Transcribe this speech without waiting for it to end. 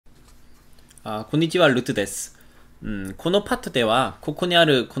こんにちは、ルトです。このパッドでは、ここにあ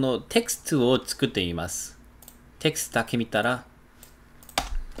るこのテキストを作っています。テキストだけ見たら、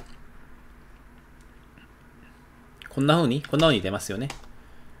こんな風に出ますよね。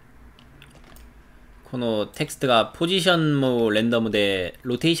このテキストがポジションもランダムで、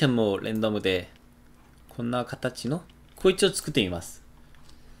ローテーションもランダムで、こんな形の、こいつを作っています。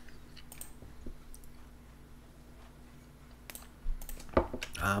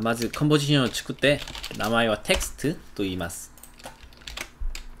まずコンポジションを作って、名前はテキストと言います。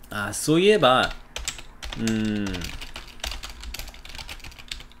そういえば、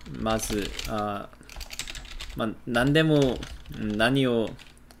まず、何でも、何を、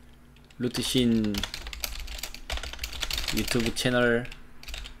ルートシン、YouTube チャンネル、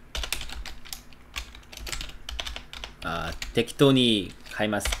適当に書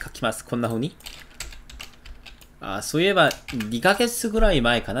きます。こんな風に。そういえば、2ヶ月ぐらい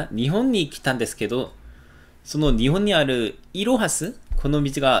前かな、日本に来たんですけど、その日本にあるイロハス、この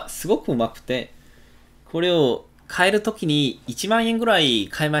水がすごくうまくて、これを買えるときに1万円ぐらい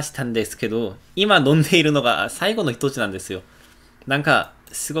買いましたんですけど、今飲んでいるのが最後の一つなんですよ。なんか、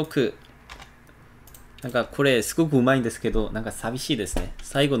すごく、これすごくうまいんですけど、なんか寂しいですね。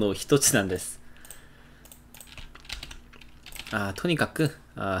最後の一つなんです。とにかく、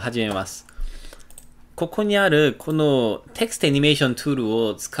始めます。ここにあるこのテキストアニメーションツール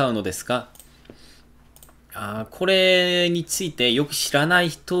を使うのですが、これについてよく知らない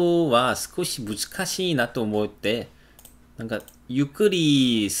人は少し難しいなと思って、ゆっく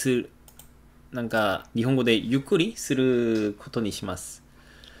りする、日本語でゆっくりすることにします。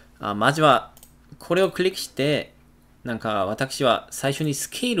まずは、これをクリックして、私は最初にス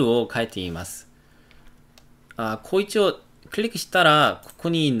ケールを変えています。こいつをクリックしたら、ここ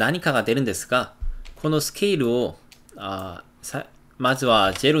に何かが出るんですが、このスケールを、まず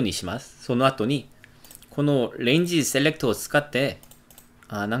は0にします。その後に、このレンジセレクトを使って、ス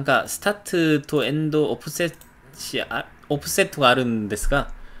タートとエンドオフセットがあるんです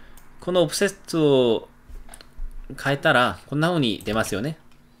が、このオフセットを変えたら、こんな風に出ますよね。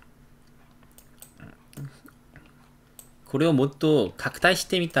これをもっと拡大し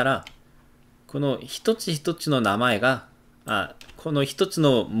てみたら、この一つ一つの名前が、この一つ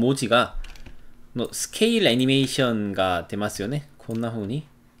の文字が、スケールアニメーションが出ますよね。こんな風に。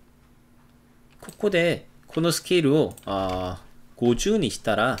ここで、このスケールを50にし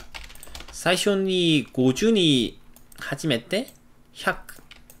たら、最初に50に始めて、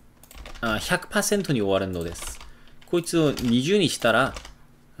100% に終わるのです。こいつを20にしたら、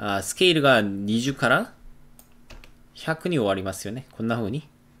スケールが20から100に終わりますよね。こんな風に。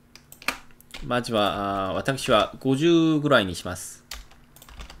まずは、私は50ぐらいにします。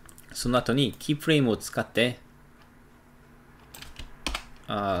その後にキーフレームを使って、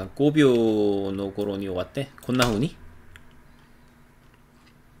5秒の頃に終わって、こんな風に。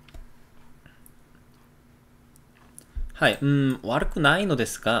はい、悪くないので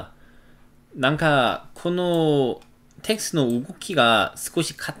すが、このテキストの動きが少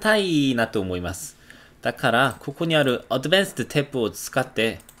し硬いなと思います。だから、ここにある Advanced タブを使っ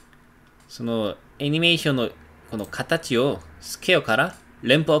て、そのアニメーションのこの形をスケールから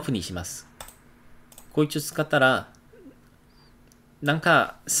レンプアップにします。こいつを使ったら、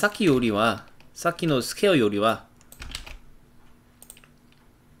さっきのスケールよりは、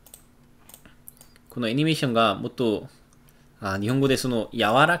このアニメーションがもっと、日本語でその柔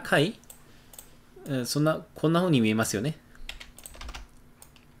らかい、こんな風に見えますよね。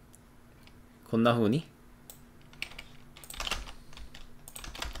こんな風に。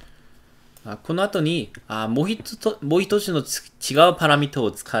この後に、もう一つの違うパラミット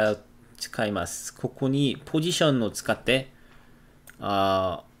を使います。ここにポジションを使って、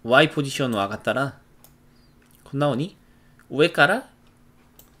Y ポジションを上がったら、こんな風に、上から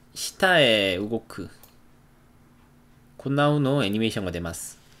下へ動く。こんな風のアニメーションが出ま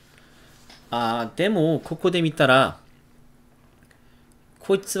す。でも、ここで見たら、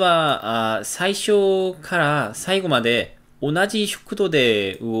こいつは、最初から最後まで同じ速度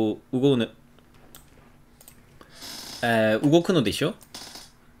で動くのでしょ。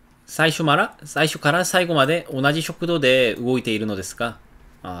最初から最後まで同じ速度で動いているのですが、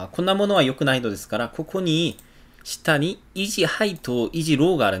こんなものは良くないのですから、ここに下に維持ハイと維持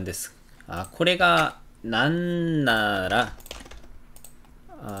ローがあるんです。これがなんなら、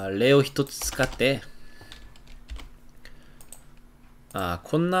例を一つ使って、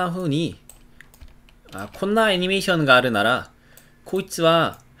こんな風に、こんなアニメーションがあるなら、こいつ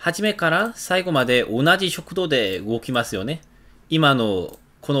は初めから最後まで同じ速度で動きますよね。今の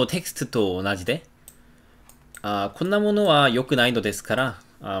このテキストと同じで。こんなものは良くないのですから、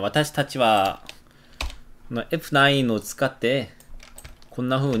私たちはF9 を使ってこん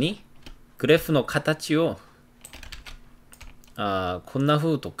な風にグラフの形をこんな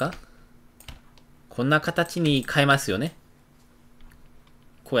風とかこんな形に変えますよね。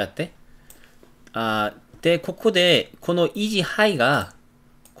こうやって。で、ここでこの維持範囲が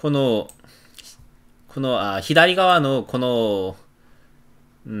この左側のこの、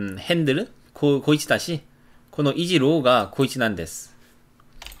ヘンドルこいつだし、この維持ローがこいつなんです。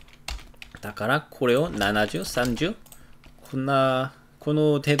だからこれを70、30こ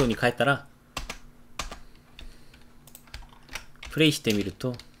の程度に変えたらプレイしてみる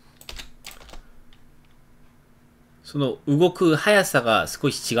とその動く速さが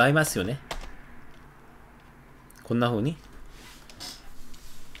少し違いますよね。こんな風に。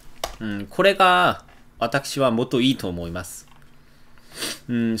これが私はもっといいと思います。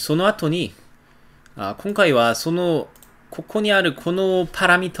その後に、今回はここにあるこのパ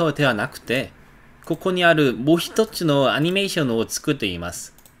ラミターではなくて、ここにあるもう一つのアニメーションを作っていま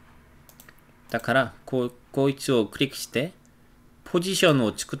す。だから、こいつをクリックして、ポジション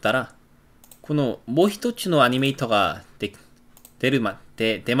を作ったら、このもう一つのアニメートが出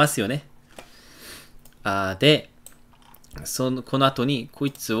ますよね。で、この後にこ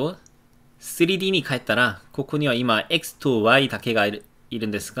いつを 3D に変えたら、ここには今 X と Y だけがいる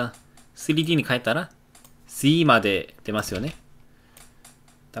んですが、3D に変えたら C まで出ますよね。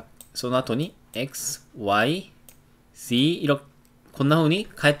その後に X、Y、C こんな風に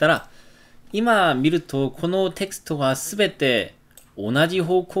変えたら、今見るとこのテクストはすべて同じ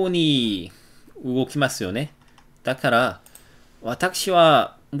方向に動きますよね。だから私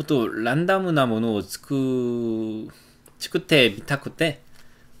はもっとランダムなものを作りたくて、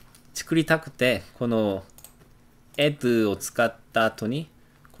この add を使った後に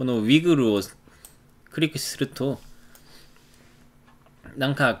この wiggle をクリックするとな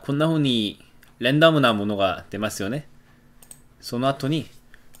んかこんな風にランダムなものが出ますよね。その後に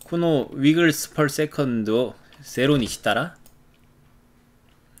この wiggles per second を0にしたら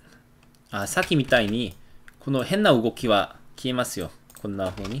さっきみたいにこの変な動きは消えますよ。こん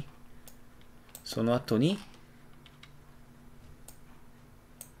な風に。その後に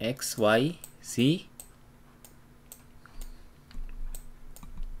X、Y、Z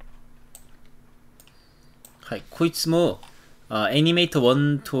はい、こいつもアニメート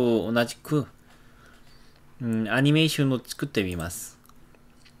1と同じく、アニメーションを作ってみます。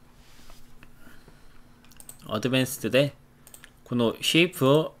アドバンストでこのシェイプ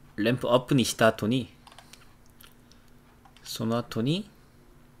をランプアップにした後に、その後に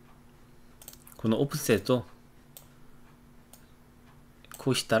このオプセット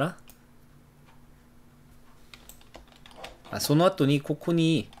こうしたら、その後にここ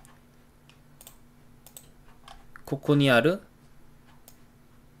にある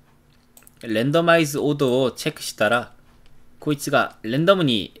ランダマイズオードをチェックしたら、こいつがランダム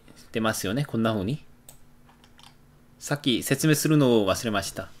に出ますよね。こんな風に。さっき説明するのを忘れま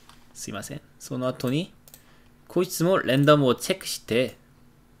した。すいません。その後にこいつもランダムをチェックして、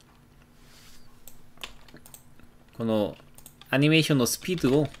このアニメーションのスピー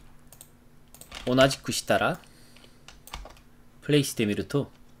ドを同じくしたら、プレイしてみる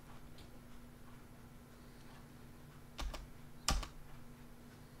と、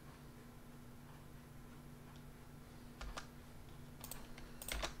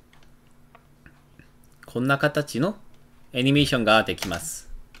こんな形のアニメーションができます。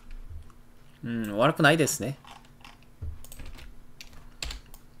悪くないですね。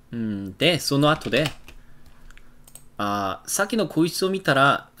で、その後で、さっきのこいつを見た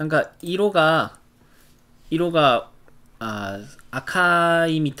ら、なんか色が赤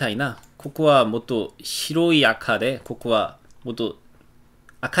いみたいな。ここはもっと白い赤で、ここはもっと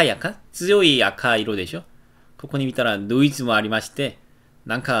赤い赤、強い赤色でしょ。ここに見たらノイズもありまして、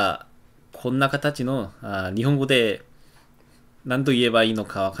なんかこんな形の日本語で何と言えばいいの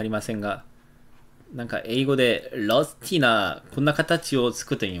かわかりませんが、なんか英語でロスティなこんな形を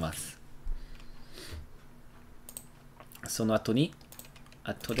作ってみます。その後で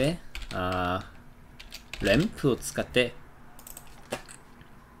ランプを使って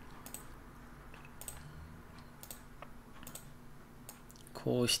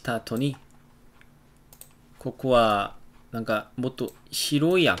こうした後に、ここはなんかもっと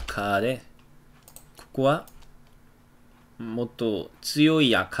白い赤で、ここはもっと強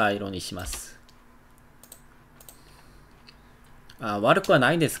い赤色にします。悪くは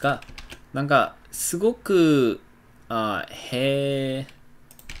ないんですが、なんかすごく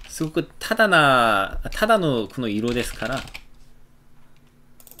すごくただのこの色ですから、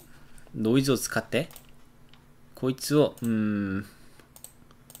ノイズを使ってこいつを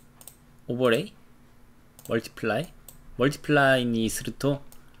オーバーレイ、マルティプライにすると、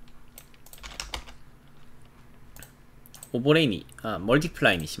オーバーレイに、マルティプ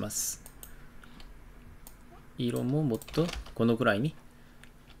ライにします。色ももっとこのぐらいに。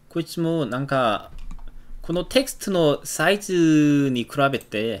こいつもなんか、このテキストのサイズに比べ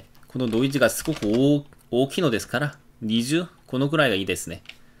て、このノイズがすごく大きいのですから、20? このぐらいがいいですね。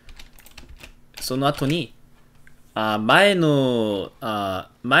その後に、前のテ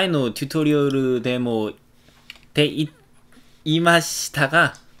ュートリアルでもって言いました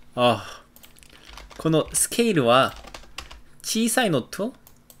が、このスケールは小さいのと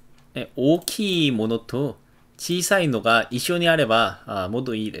大きいものと小さいのが一緒にあればもっ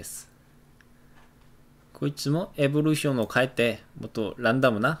といいです。こいつもエボリューションを変えてもっとラン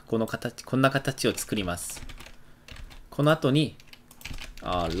ダムなこんな形を作ります。この後に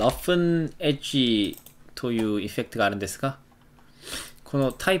ラフンエッジというエフェクトがあるんですが、こ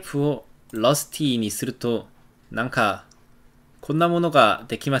のタイプをロスティにするとなんかこんなものが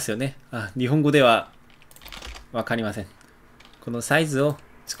できますよね。日本語ではわかりません。このサイズを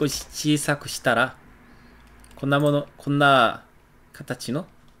少し小さくしたらこんな形の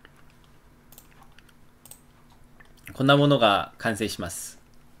こんなものが完成します。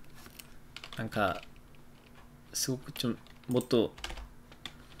なんかすごくもっと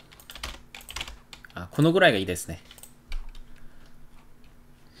このぐらいがいいですね。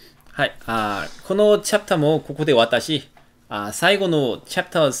はい。このチャプターもここで私、最後のチャプ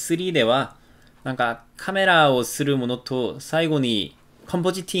ター3では、なんかカメラをするものと最後にコン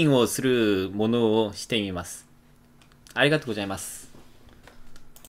ポジティングをするものをしてみます。ありがとうございます。